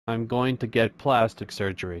I'm going to get plastic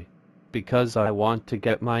surgery because I want to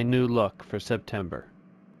get my new look for September.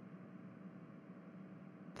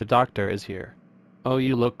 The doctor is here. Oh,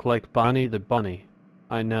 you look like Bonnie the Bunny.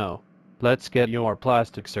 I know. Let's get your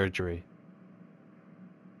plastic surgery.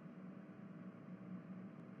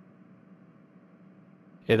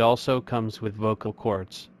 It also comes with vocal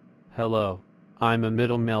cords. Hello. I'm a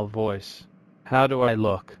middle male voice. How do I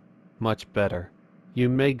look? Much better. You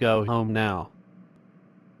may go home now.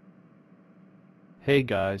 Hey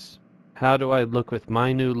guys. How do I look with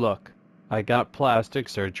my new look? I got plastic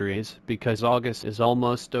surgeries because August is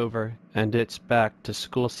almost over and it's back to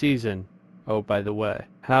school season. Oh, by the way,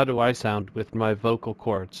 how do I sound with my vocal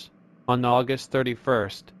cords? On August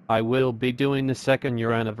 31st, I will be doing the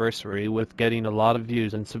 2nd-year anniversary with getting a lot of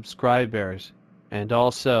views and subscribers. And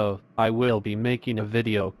also, I will be making a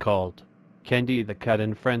video called Candy the Cat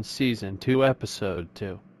and Friends Season 2 Episode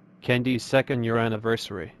 2. Candy's 2nd-year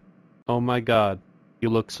anniversary. Oh my god, you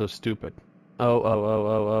look so stupid. Oh.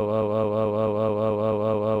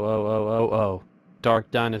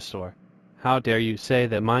 Dark Dinosaur. How dare you say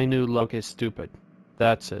that my new look is stupid?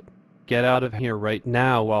 That's it. Get out of here right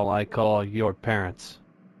now while I call your parents.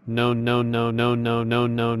 No.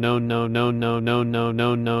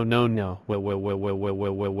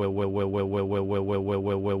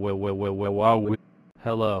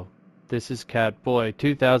 Hello. This is Catboy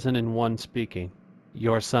 2001 speaking.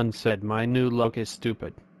 Your son said my new look is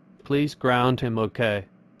stupid. Please ground him, okay?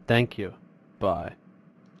 Thank you. Bye.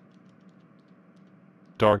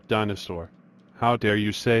 Dark Dinosaur. How dare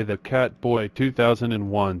you say that Catboy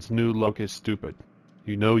 2001's new look is stupid?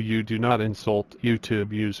 You know you do not insult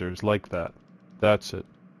YouTube users like that. That's it.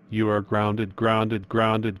 You are grounded for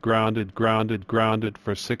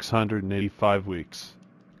 685 weeks.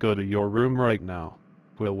 Go to your room right now.